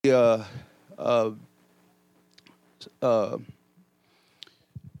be uh, uh,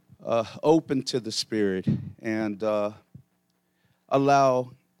 open to the Spirit and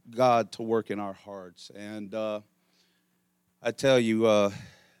allow God to work in our hearts. And I tell you,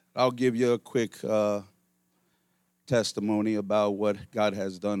 I'll give you a quick testimony about what God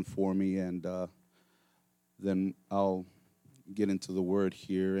has done for me, and then I'll get into the Word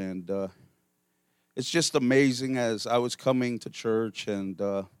here. And it's just amazing. As I was coming to church, and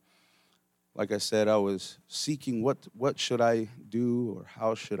like I said, I was seeking what should I do, or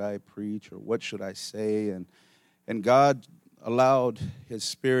how should I preach, or what should I say, and God allowed His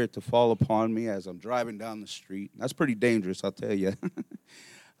Spirit to fall upon me as I'm driving down the street. That's pretty dangerous, I'll tell you.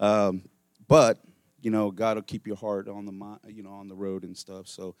 But God will keep your heart on on the road and stuff.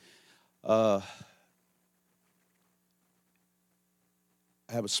 So I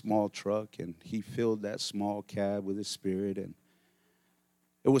have a small truck, and He filled that small cab with His Spirit, and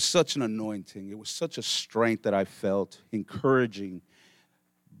it was such an anointing. It was such a strength that I felt, encouraging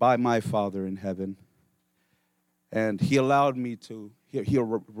by my Father in heaven. And He allowed me to, He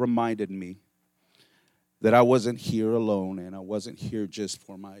reminded me that I wasn't here alone, and I wasn't here just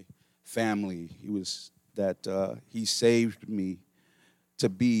for my family. He saved me to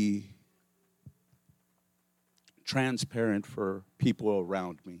be transparent for people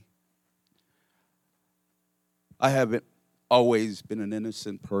around me. I haven't always been an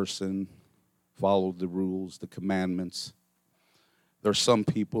innocent person, followed the rules, the commandments. There are some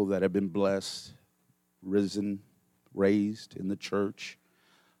people that have been blessed, raised in the church,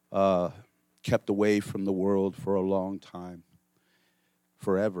 kept away from the world for a long time,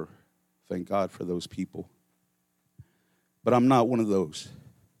 forever. Thank God for those people. But I'm not one of those.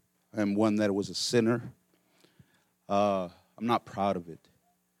 I'm one that was a sinner. I'm not proud of it.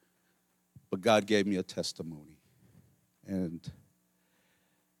 But God gave me a testimony. And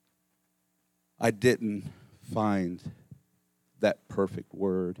I didn't find that perfect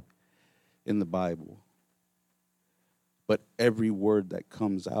word in the Bible. But every word that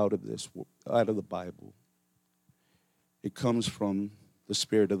comes out of the Bible, it comes from the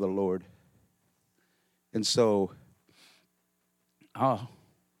Spirit of the Lord. And so I'll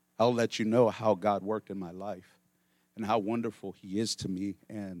let you know how God worked in my life and how wonderful He is to me,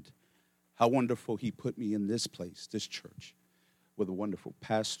 and how wonderful He put me in this place, this church, with a wonderful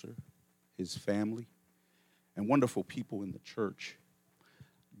pastor, his family, and wonderful people in the church.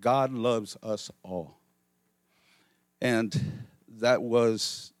 God loves us all. And that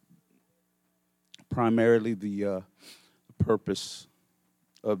was primarily the purpose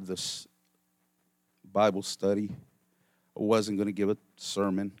of this Bible study. I wasn't going to give a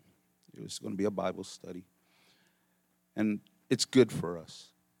sermon. It was going to be a Bible study. And it's good for us.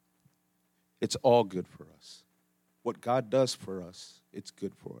 It's all good for us. What God does for us, it's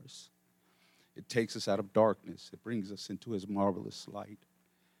good for us. It takes us out of darkness. It brings us into His marvelous light.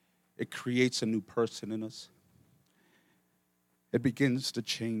 It creates a new person in us. It begins to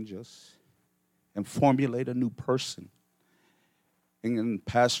change us and formulate a new person. And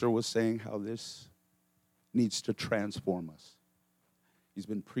Pastor was saying how this needs to transform us. He's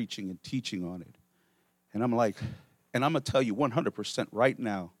been preaching and teaching on it. And I'm going to tell you 100% right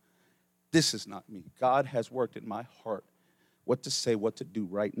now, this is not me. God has worked in my heart what to say, what to do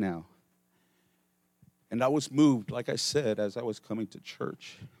right now. And I was moved, like I said, as I was coming to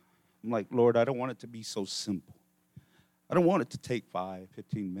church. I'm like, Lord, I don't want it to be so simple. I don't want it to take 5,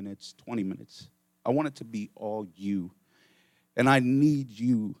 15 minutes, 20 minutes. I want it to be all You. And I need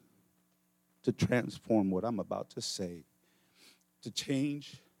You to transform what I'm about to say, to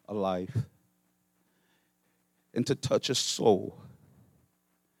change a life, and to touch a soul.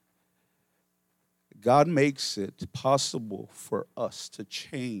 God makes it possible for us to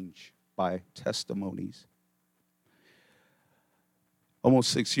change by testimonies. Almost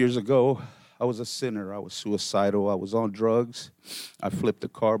 6 years ago, I was a sinner. I was suicidal. I was on drugs. I flipped a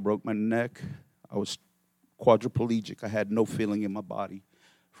car, broke my neck. I was quadriplegic. I had no feeling in my body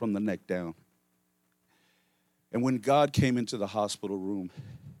from the neck down. And when God came into the hospital room,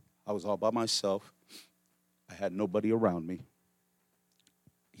 I was all by myself. I had nobody around me.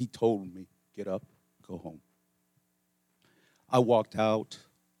 He told me, get up, go home. I walked out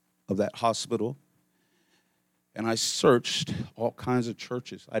of that hospital, and I searched all kinds of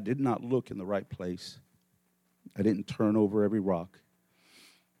churches. I did not look in the right place. I didn't turn over every rock.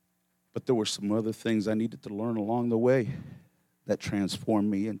 But there were some other things I needed to learn along the way that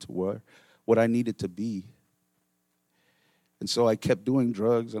transformed me into what I needed to be. And so I kept doing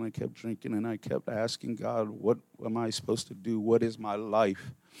drugs, and I kept drinking, and I kept asking God, what am I supposed to do? What is my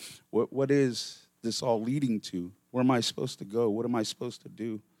life? What is this all leading to? Where am I supposed to go? What am I supposed to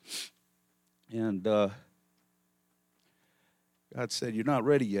do? And God said, "You're not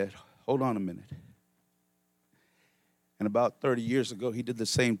ready yet. Hold on a minute." And about 30 years ago, he did the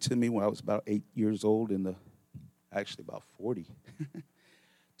same to me when I was about 8 years old, actually about 40.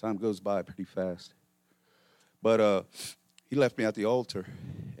 Time goes by pretty fast. But he left me at the altar,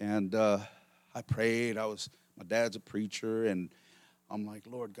 and I prayed. My dad's a preacher, and I'm like,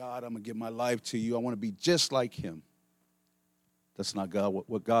 "Lord God, I'm going to give my life to you. I want to be just like him." That's not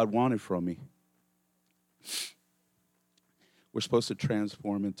what God wanted from me. We're supposed to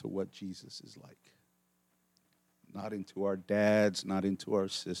transform into what Jesus is like. Not into our dads, not into our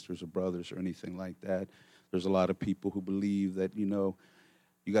sisters or brothers or anything like that. There's a lot of people who believe that, you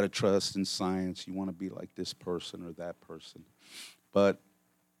got to trust in science. You want to be like this person or that person. But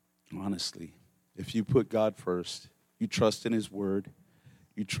honestly, if you put God first, you trust in his word,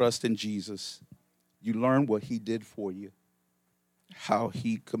 you trust in Jesus, you learn what he did for you, how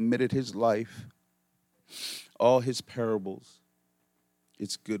he committed his life, all his parables,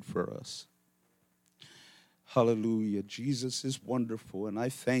 it's good for us. Hallelujah. Jesus is wonderful, and I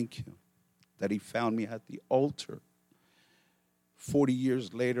thank him that he found me at the altar 40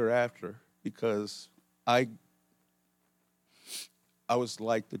 years later after, because I was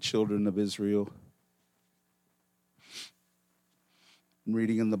like the children of Israel. I'm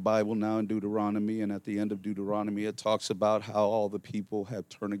reading in the Bible now in Deuteronomy, and at the end of Deuteronomy, it talks about how all the people have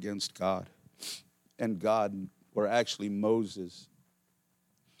turned against God. And God, or actually Moses,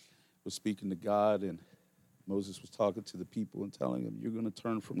 was speaking to God, and Moses was talking to the people and telling them, "You're going to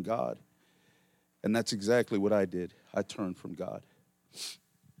turn from God." And that's exactly what I did. I turned from God.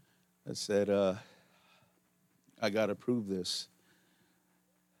 I said, I got to prove this.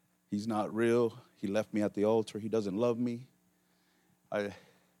 He's not real. He left me at the altar. He doesn't love me. I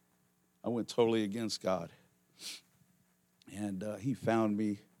went totally against God. And he found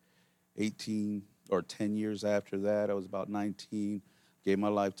me 18 or 10 years after that. I was about 19, gave my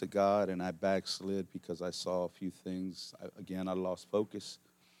life to God, and I backslid because I saw a few things. I lost focus.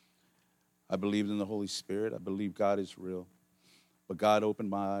 I believed in the Holy Spirit. I believe God is real. But God opened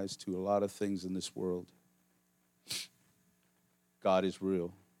my eyes to a lot of things in this world. God is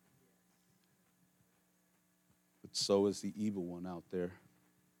real. But so is the evil one out there.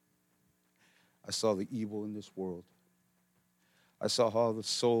 I saw the evil in this world. I saw how the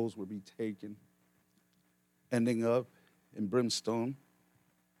souls would be taken, ending up in brimstone.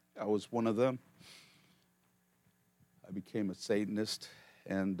 I was one of them. I became a Satanist,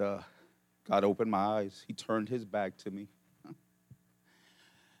 and God opened my eyes. He turned his back to me.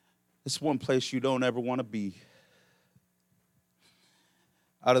 It's one place you don't ever want to be.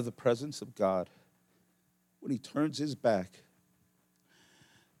 Out of the presence of God. When he turns his back,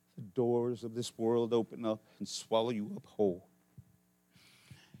 the doors of this world open up and swallow you up whole.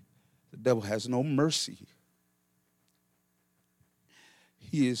 The devil has no mercy.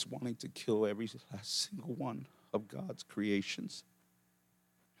 He is wanting to kill every last single one of God's creations.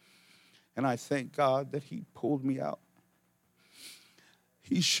 And I thank God that he pulled me out.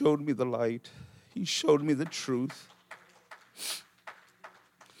 He showed me the light. He showed me the truth.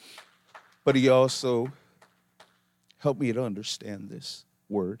 But he also helped me to understand this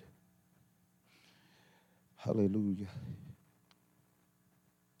word. Hallelujah.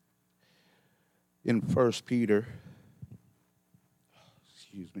 In 1 Peter,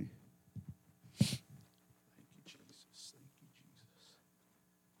 excuse me. Thank you, Jesus. Thank you,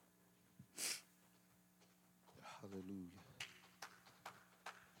 Jesus. Hallelujah.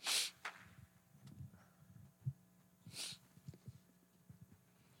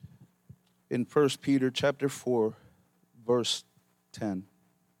 In 1 Peter chapter 4, verse 10.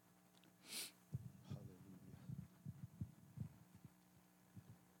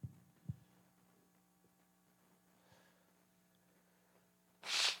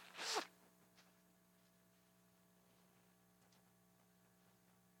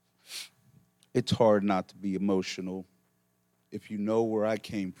 It's hard not to be emotional if you know where I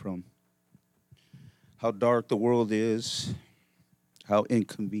came from, how dark the world is, how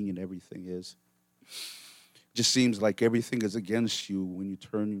inconvenient everything is. It just seems like everything is against you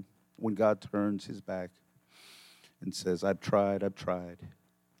when God turns his back and says, I've tried,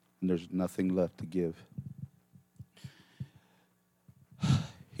 and there's nothing left to give.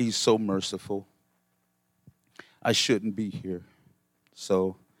 He's so merciful. I shouldn't be here,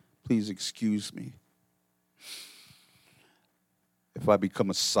 so please excuse me if I become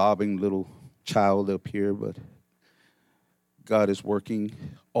a sobbing little child up here, but God is working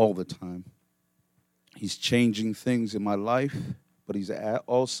all the time. He's changing things in my life, but he's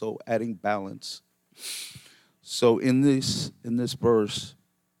also adding balance. So in this verse,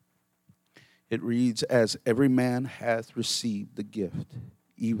 It reads, as every man hath received the gift,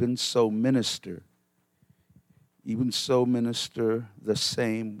 even so minister the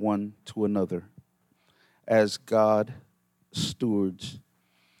same one to another, as God stewards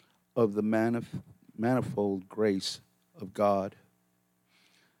of the manifold grace of God.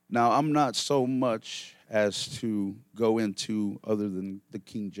 Now, I'm not so much as to go into, other than the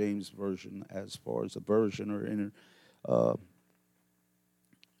King James Version, as far as a version or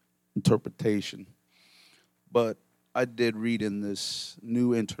interpretation. But I did read in this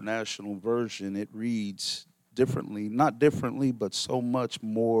New International Version, it reads differently, not differently, but so much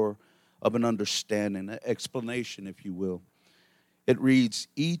more of an understanding, an explanation, if you will. It reads,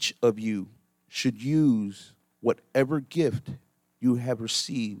 each of you should use whatever gift you have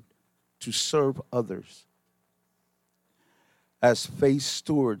received to serve others as faith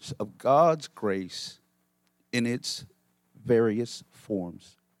stewards of God's grace in its various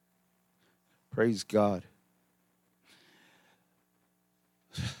forms. Praise God.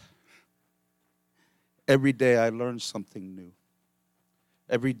 Every day I learn something new.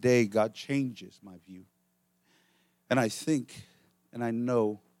 Every day God changes my view. And I think and I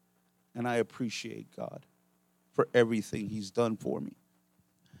know and I appreciate God for everything He's done for me.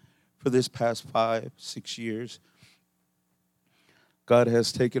 For this past 5, 6 years, God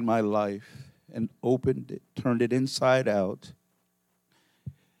has taken my life and opened it, turned it inside out,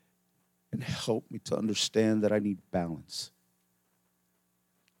 and helped me to understand that I need balance.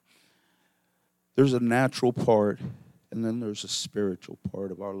 There's a natural part, and then there's a spiritual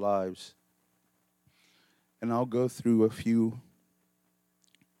part of our lives. And I'll go through a few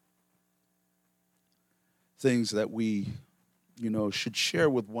things that we, should share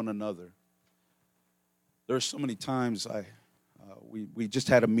with one another. There are so many times we just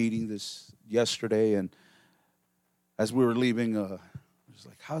had a meeting yesterday, and as we were leaving, I was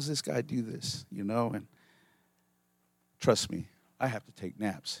like, how's this guy do this? And trust me, I have to take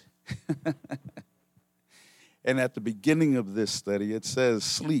naps. And at the beginning of this study, it says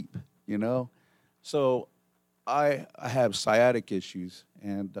sleep, So I have sciatic issues,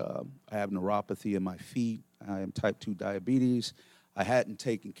 and I have neuropathy in my feet. I am type 2 diabetes. I hadn't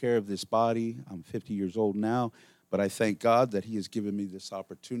taken care of this body. I'm 50 years old now, but I thank God that He has given me this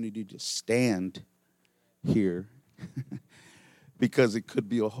opportunity to stand here because it could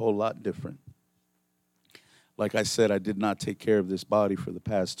be a whole lot different. Like I said, I did not take care of this body for the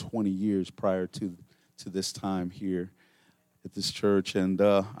past 20 years prior to this time here at this church, and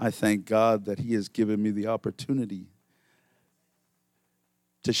I thank God that He has given me the opportunity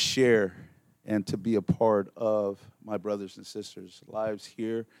to share and to be a part of my brothers and sisters' lives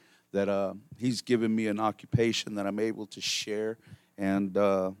here, that He's given me an occupation that I'm able to share, and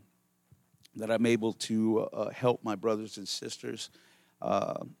that I'm able to help my brothers and sisters.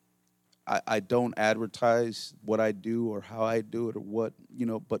 I don't advertise what I do or how I do it or what,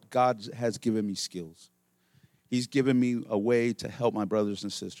 but God has given me skills. He's given me a way to help my brothers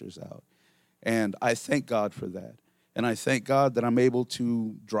and sisters out. And I thank God for that. And I thank God that I'm able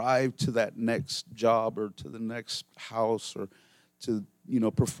to drive to that next job or to the next house or to,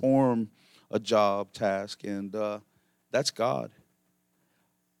 perform a job task. And that's God.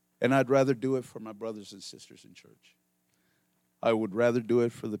 And I'd rather do it for my brothers and sisters in church. I would rather do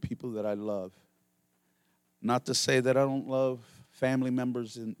it for the people that I love. Not to say that I don't love family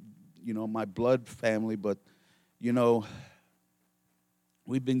members in, my blood family, but,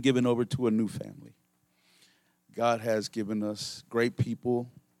 we've been given over to a new family. God has given us great people,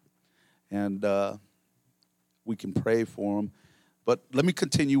 and we can pray for them. But let me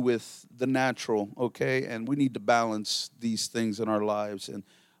continue with the natural, okay? And we need to balance these things in our lives. And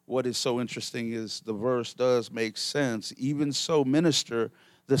what is so interesting is the verse does make sense. Even so, minister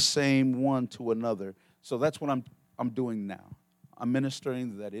the same one to another. So that's what I'm doing now. I'm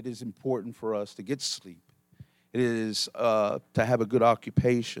ministering that it is important for us to get sleep. It is to have a good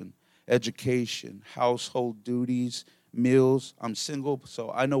occupation, education, household duties, meals. I'm single,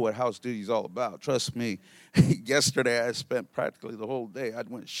 so I know what house duty is all about. Trust me. Yesterday, I spent practically the whole day. I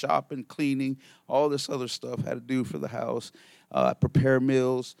went shopping, cleaning, all this other stuff I had to do for the house. I prepare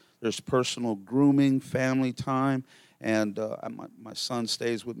meals. There's personal grooming, family time, and my son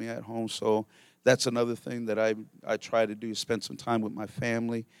stays with me at home. So that's another thing that I try to do, spend some time with my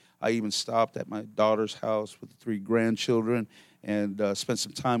family. I even stopped at my daughter's house with the 3 grandchildren and spent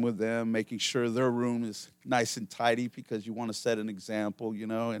some time with them, making sure their room is nice and tidy because you want to set an example,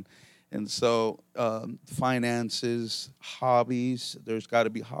 And so finances, hobbies, there's got to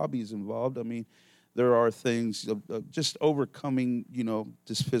be hobbies involved. I mean, there are things of just overcoming,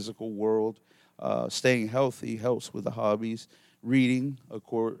 this physical world. Staying healthy helps with the hobbies. reading, of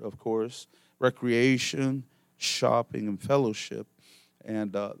course, recreation, shopping, and fellowship.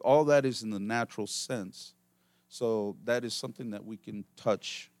 And all that is in the natural sense. So that is something that we can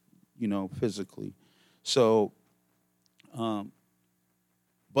touch, physically. So,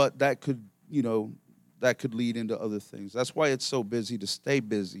 but that could, that could lead into other things. That's why it's so busy to stay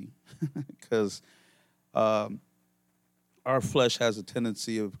busy, because our flesh has a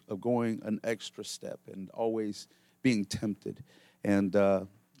tendency of going an extra step and always being tempted. And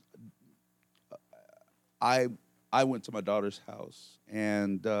I went to my daughter's house,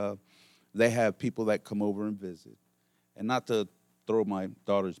 and they have people that come over and visit. And not to throw my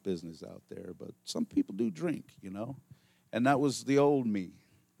daughter's business out there, but some people do drink, And that was the old me.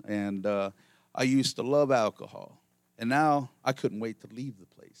 And I used to love alcohol. And now I couldn't wait to leave the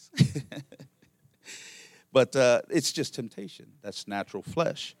place. But it's just temptation. That's natural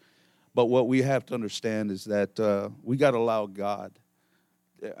flesh. But what we have to understand is that we got to allow God,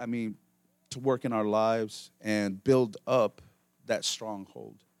 to work in our lives and build up that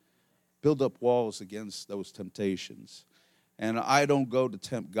stronghold. Build up walls against those temptations. And I don't go to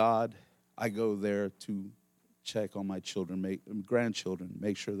tempt God. I go there to check on my children, grandchildren,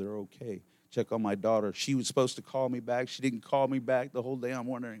 make sure they're okay. Check on my daughter. She was supposed to call me back. She didn't call me back the whole day. I'm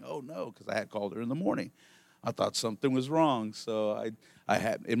wondering, oh no, because I had called her in the morning. I thought something was wrong. So I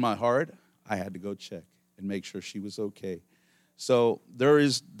had, in my heart, I had to go check and make sure she was okay. So there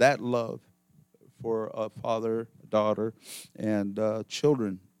is that love for a father, a daughter, and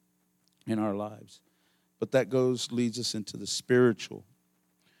children in our lives. But that leads us into the spiritual.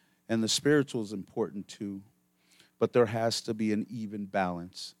 And the spiritual is important too. But there has to be an even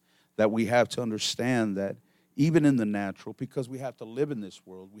balance. That we have to understand that even in the natural, because we have to live in this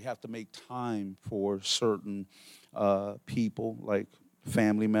world, we have to make time for certain people, like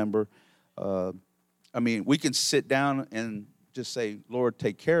family member. We can sit down and just say, Lord,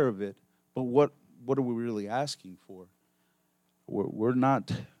 take care of it. But what are we really asking for? We're not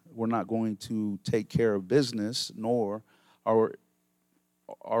going to take care of business, nor our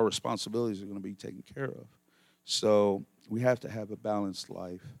responsibilities are going to be taken care of. So we have to have a balanced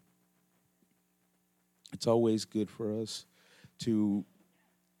life. It's always good for us to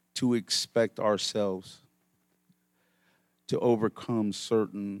expect ourselves to overcome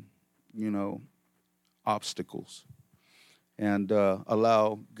certain, obstacles, and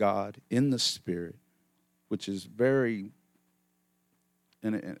allow God in the Spirit, which is very,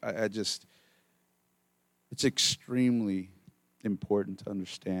 and it's extremely important to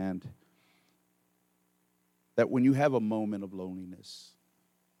understand that when you have a moment of loneliness,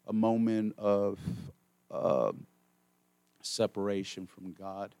 a moment of separation from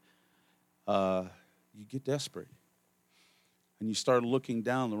God, you get desperate. And you start looking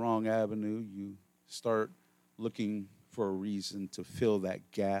down the wrong avenue. You start looking for a reason to fill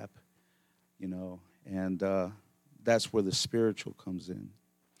that gap, and that's where the spiritual comes in.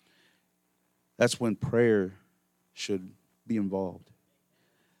 That's when prayer should be involved.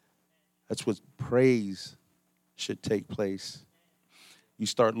 That's what praise should take place. You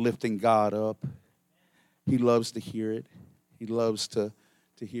start lifting God up. He loves to hear it. He loves to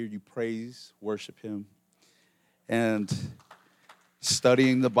hear you praise, worship him. And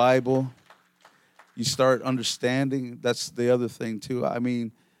studying the Bible, you start understanding. That's the other thing, too. I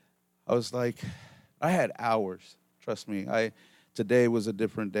was like, I had hours. Trust me. Today was a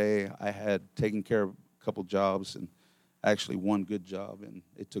different day. I had taken care of a couple jobs, and actually one good job, and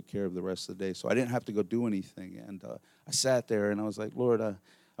it took care of the rest of the day. So I didn't have to go do anything. And I sat there, and I was like, Lord,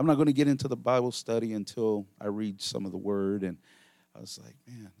 I'm not going to get into the Bible study until I read some of the Word. And I was like,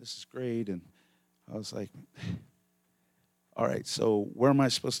 man, this is great. And I was like, all right, so where am I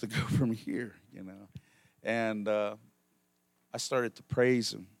supposed to go from here, And I started to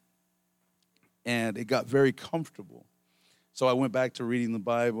praise him, and it got very comfortable. So I went back to reading the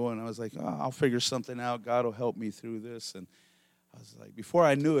Bible, and I was like, oh, I'll figure something out. God will help me through this. And I was like, before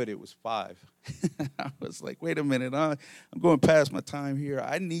I knew it, it was 5. I was like, wait a minute, I'm going past my time here.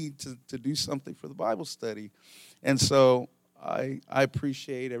 I need to do something for the Bible study. And so I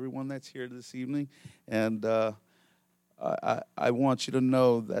appreciate everyone that's here this evening. And I want you to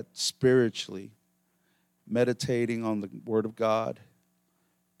know that spiritually, meditating on the Word of God,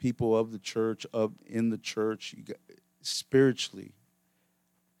 people of the church, in the church, spiritually,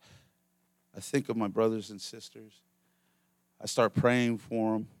 I think of my brothers and sisters. I start praying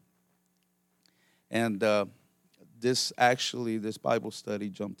for them. And this Bible study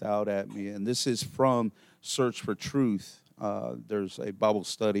jumped out at me. And this is from Search for Truth. There's a Bible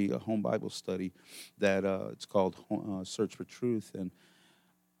study, a home Bible study, that it's called Search for Truth. And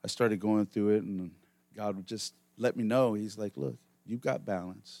I started going through it, and God just let me know. He's like, look, you've got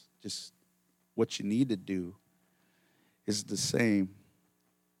balance. Just what you need to do is the same.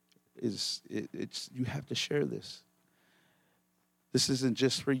 It's you have to share this. This isn't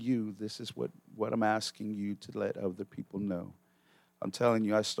just for you. This is what I'm asking you to let other people know. I'm telling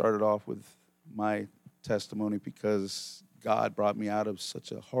you, I started off with my testimony because God brought me out of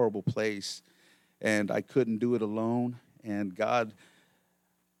such a horrible place, and I couldn't do it alone. And God,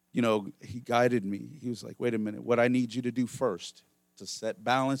 He guided me. He was like, wait a minute, what I need you to do first to set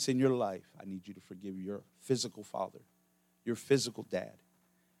balance in your life, I need you to forgive your physical father, your physical dad.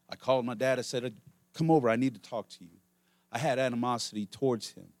 I called my dad. I said, come over. I need to talk to you. I had animosity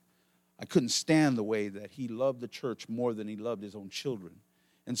towards him. I couldn't stand the way that he loved the church more than he loved his own children.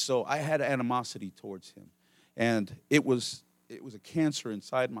 And so I had animosity towards him. And it was a cancer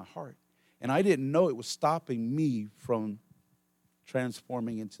inside my heart. And I didn't know it was stopping me from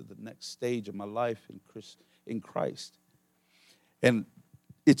transforming into the next stage of my life in Christ. And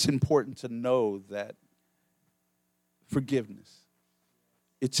it's important to know that forgiveness,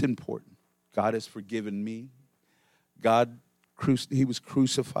 it's important. God has forgiven me. God, He was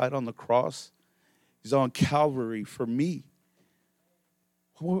crucified on the cross. He's on Calvary for me.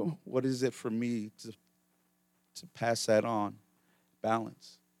 What is it for me to pass that on?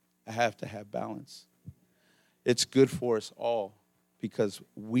 Balance. I have to have balance. It's good for us all because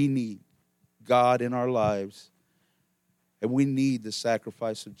we need God in our lives, and we need the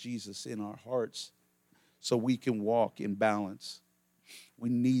sacrifice of Jesus in our hearts so we can walk in balance. We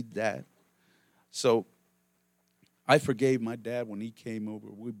need that. So I forgave my dad when he came over.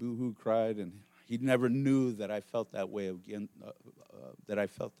 We boo-hoo cried, and he never knew that I felt that way again. That I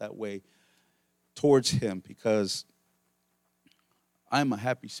felt that way towards him because I'm a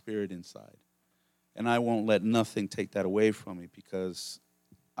happy spirit inside, and I won't let nothing take that away from me because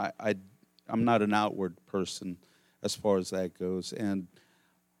I'm not an outward person as far as that goes, and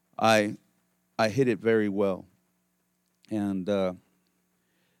I hid it very well, and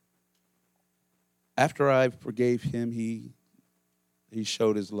after I forgave him, he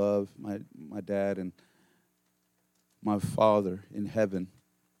showed his love, my dad and my Father in heaven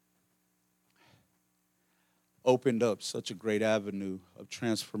opened up such a great avenue of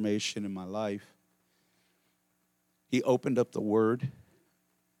transformation in my life. He opened up the Word.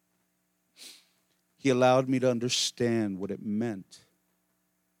 He allowed me to understand what it meant.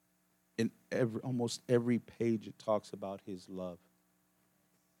 In almost every page it talks about His love.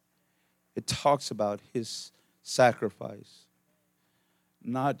 It talks about His sacrifice.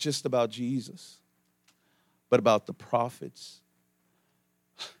 Not just about Jesus, but about the prophets,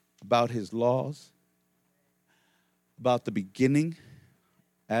 about His laws, about the beginning,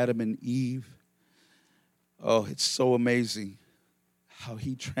 Adam and Eve. Oh, it's so amazing how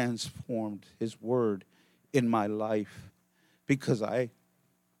He transformed His word in my life because I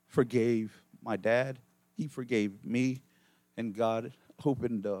forgave my dad, he forgave me, and God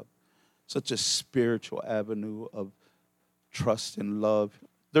opened up such a spiritual avenue of trust and love.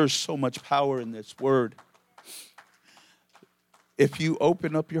 There's so much power in this word. If you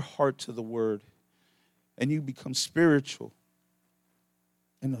open up your heart to the word and you become spiritual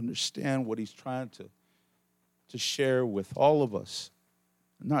and understand what He's trying to share with all of us,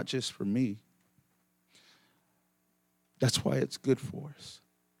 not just for me, that's why it's good for us.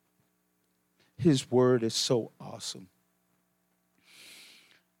 His word is so awesome.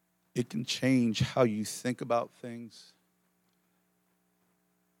 It can change how you think about things,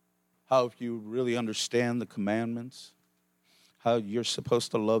 how if you really understand the commandments, how you're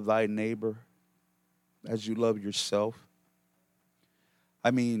supposed to love thy neighbor as you love yourself.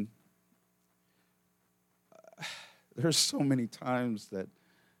 I mean, there's so many times that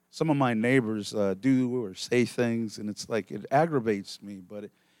some of my neighbors do or say things, and it's like it aggravates me. But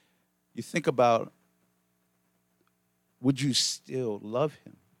you think about, would you still love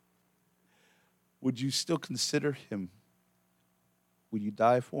him? Would you still consider him? Would you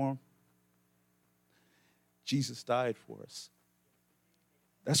die for him? Jesus died for us.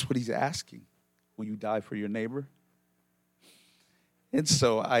 That's what He's asking. Will you die for your neighbor? And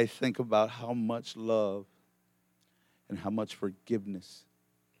so I think about how much love and how much forgiveness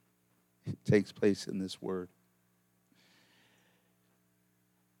takes place in this word.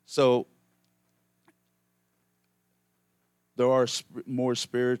 So there are more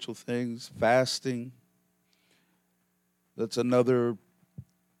spiritual things. Fasting, that's another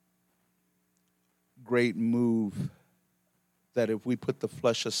great move that if we put the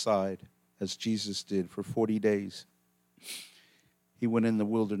flesh aside, as Jesus did for 40 days, He went in the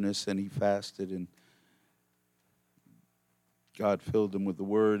wilderness and He fasted, and God filled Him with the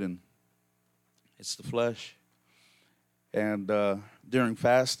word, and it's the flesh. And during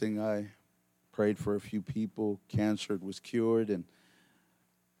fasting, I prayed for a few people. Cancer was cured, and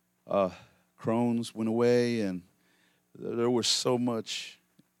Crohn's went away, and there was so much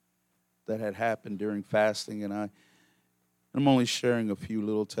that had happened during fasting, and I'm only sharing a few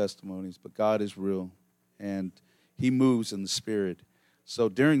little testimonies, but God is real, and He moves in the Spirit. So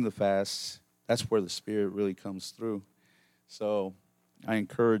during the fasts, that's where the Spirit really comes through. So I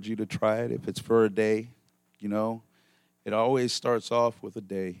encourage you to try it. If it's for a day, it always starts off with a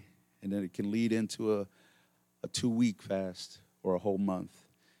day, and then it can lead into a 2-week fast or a whole month.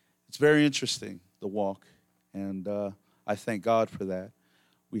 It's very interesting, the walk, and I thank God for that.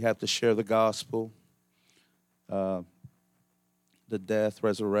 We have to share the gospel, the death,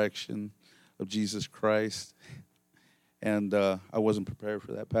 resurrection of Jesus Christ. And I wasn't prepared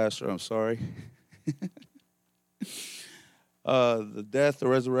for that, Pastor. I'm sorry. The death, the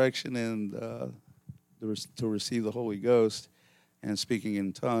resurrection, and to receive the Holy Ghost and speaking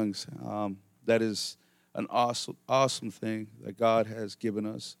in tongues. That is an awesome thing that God has given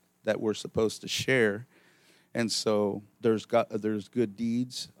us that we're supposed to share. And so there's good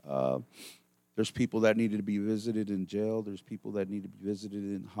deeds. There's people that needed to be visited in jail. There's people that need to be visited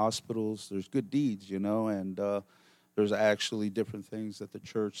in hospitals. There's good deeds, and there's actually different things that the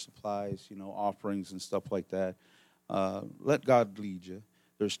church supplies, offerings and stuff like that. Let God lead you.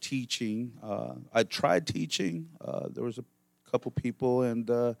 There's teaching. I tried teaching. There was a couple people,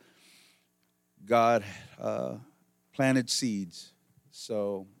 and God planted seeds.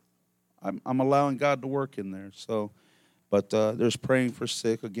 So I'm allowing God to work in there. So, but there's praying for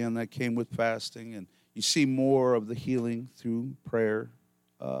sick. Again, that came with fasting, and you see more of the healing through prayer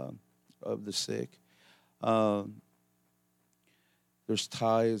of the sick. There's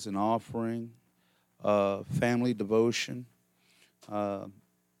tithes and offering, family devotion.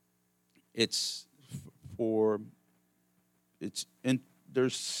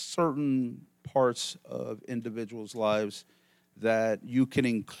 There's certain parts of individuals' lives that you can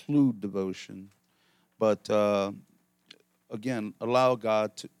include devotion, but again, allow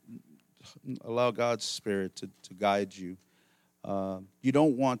God's Spirit to guide you. You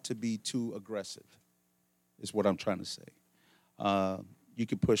don't want to be too aggressive, is what I'm trying to say. You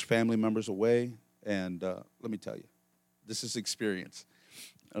can push family members away, and let me tell you, this is experience,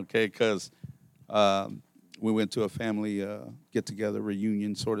 okay? Because we went to a family get-together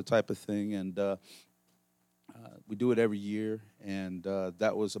reunion sort of type of thing, and we do it every year, and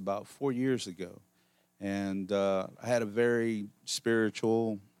that was about 4 years ago. And I had a very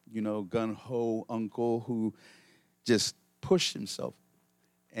spiritual, gung-ho uncle who just pushed himself,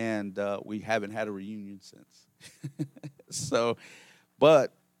 and we haven't had a reunion since. So,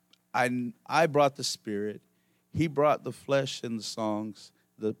 but I brought the Spirit. He brought the flesh and the songs,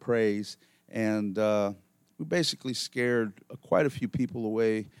 the praise, and we basically scared quite a few people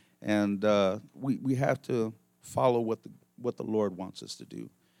away. And we have to follow what the Lord wants us to do.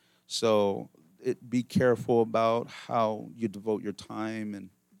 So be careful about how you devote your time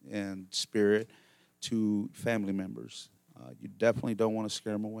and spirit to family members. You definitely don't want to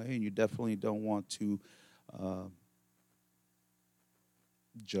scare them away, and you definitely don't want to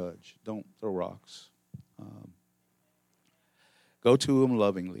judge. Don't throw rocks. Go to them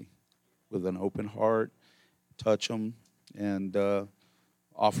lovingly with an open heart. Touch them and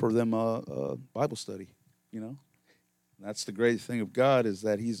offer them a Bible study, That's the great thing of God, is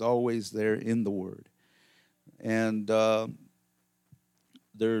that He's always there in the Word. And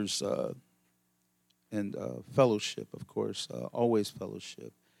there's fellowship, of course, always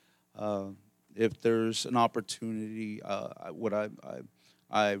fellowship. If there's an opportunity, what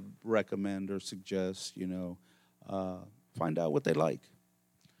I recommend or suggest, find out what they like,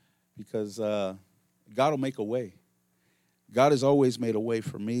 because God will make a way. God has always made a way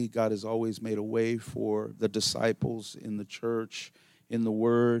for me. God has always made a way for the disciples in the church, in the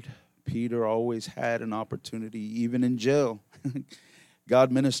Word. Peter always had an opportunity, even in jail.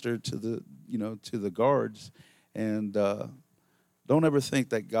 God ministered to the guards, and don't ever think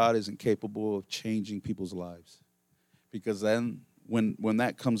that God isn't capable of changing people's lives, because then when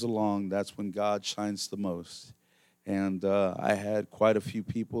that comes along, that's when God shines the most. And I had quite a few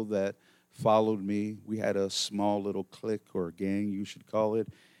people that followed me. We had a small little clique or gang, you should call it,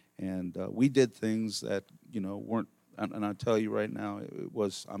 and we did things that weren't. And I tell you right now,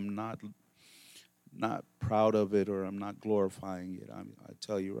 I'm not proud of it, or I'm not glorifying it. I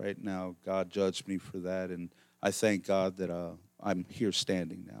tell you right now, God judged me for that, and I thank God that I'm here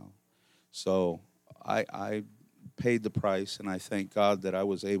standing now. So I paid the price, and I thank God that I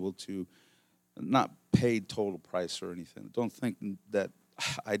was able to, not paid total price or anything. Don't think that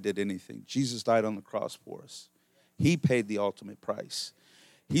I did anything. Jesus died on the cross for us. He paid the ultimate price.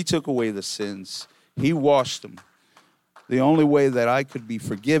 He took away the sins. He washed them. The only way that I could be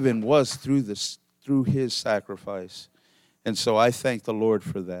forgiven was through his sacrifice. And so I thank the Lord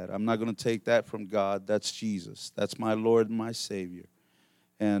for that. I'm not going to take that from God. That's Jesus. That's my Lord and my Savior.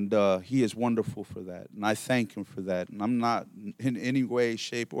 And he is wonderful for that. And I thank him for that. And I'm not in any way,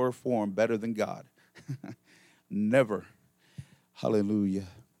 shape, or form better than God. Never. Hallelujah.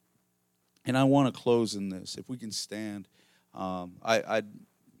 And I want to close in this. If we can stand, I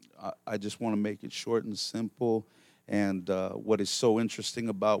just want to make it short and simple. And what is so interesting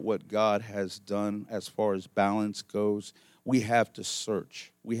about what God has done as far as balance goes, we have to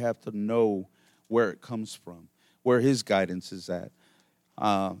search. We have to know where it comes from, where his guidance is at.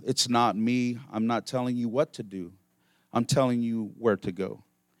 It's not me. I'm not telling you what to do. I'm telling you where to go.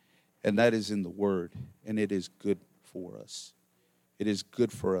 And that is in the Word. And it is good for us. It is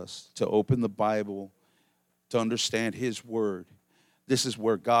good for us to open the Bible, to understand his Word. This is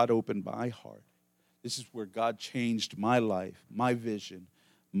where God opened my heart. This is where God changed my life, my vision,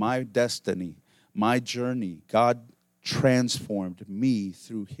 my destiny, my journey. God transformed me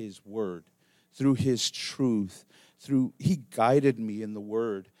through his Word, through his truth. He guided me in the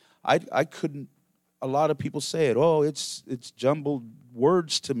Word. I couldn't, a lot of people say it, oh, it's jumbled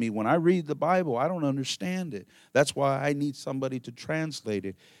words to me. When I read the Bible, I don't understand it. That's why I need somebody to translate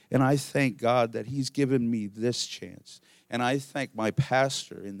it. And I thank God that he's given me this chance. And I thank my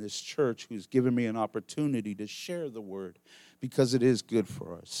pastor in this church who's given me an opportunity to share the Word, because it is good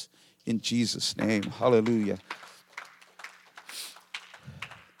for us. In Jesus' name, hallelujah.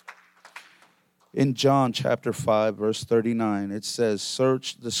 In John chapter 5, verse 39, it says,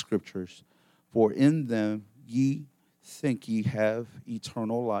 "Search the Scriptures, for in them ye think ye have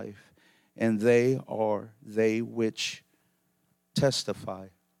eternal life, and they are they which testify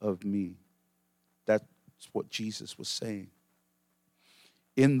of me." That's what Jesus was saying.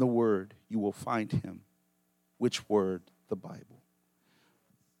 In the Word, you will find him. Which Word? The Bible.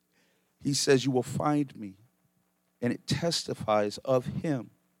 He says, you will find me, and it testifies of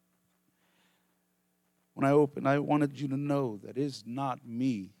him. When I opened, I wanted you to know that it is not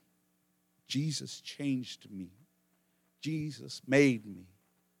me. Jesus changed me. Jesus made me.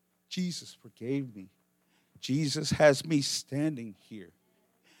 Jesus forgave me. Jesus has me standing here.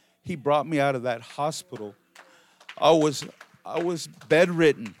 He brought me out of that hospital. I was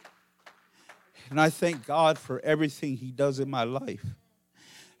bedridden. And I thank God for everything he does in my life.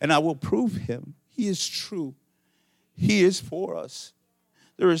 And I will prove him. He is true. He is for us.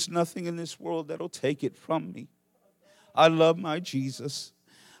 There is nothing in this world that'll take it from me. I love my Jesus.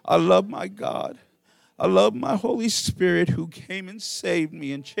 I love my God. I love my Holy Spirit who came and saved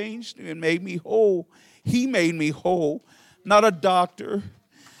me and changed me and made me whole. He made me whole, not a doctor,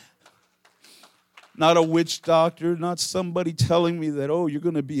 not a witch doctor, not somebody telling me that, oh, you're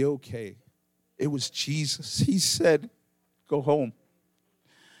going to be okay. It was Jesus. He said, go home.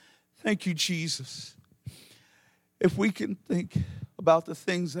 Thank you, Jesus. If we can think about the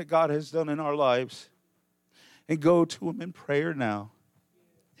things that God has done in our lives and go to him in prayer now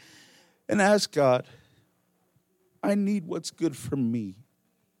and ask God, I need what's good for me,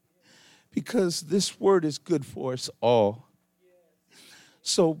 because this Word is good for us all.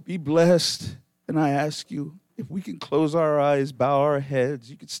 So be blessed. And I ask you, if we can close our eyes, bow our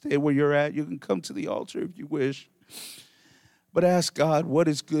heads, you can stay where you're at. You can come to the altar if you wish. But ask God what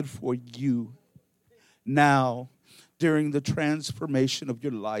is good for you now during the transformation of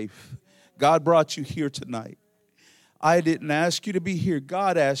your life. God brought you here tonight. I didn't ask you to be here.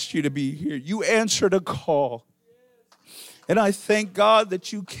 God asked you to be here. You answered a call. And I thank God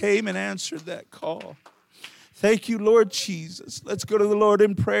that you came and answered that call. Thank you, Lord Jesus. Let's go to the Lord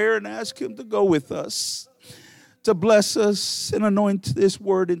in prayer and ask him to go with us, to bless us and anoint this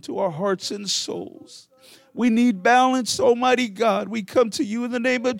word into our hearts and souls. We need balance, Almighty God. We come to you in the name of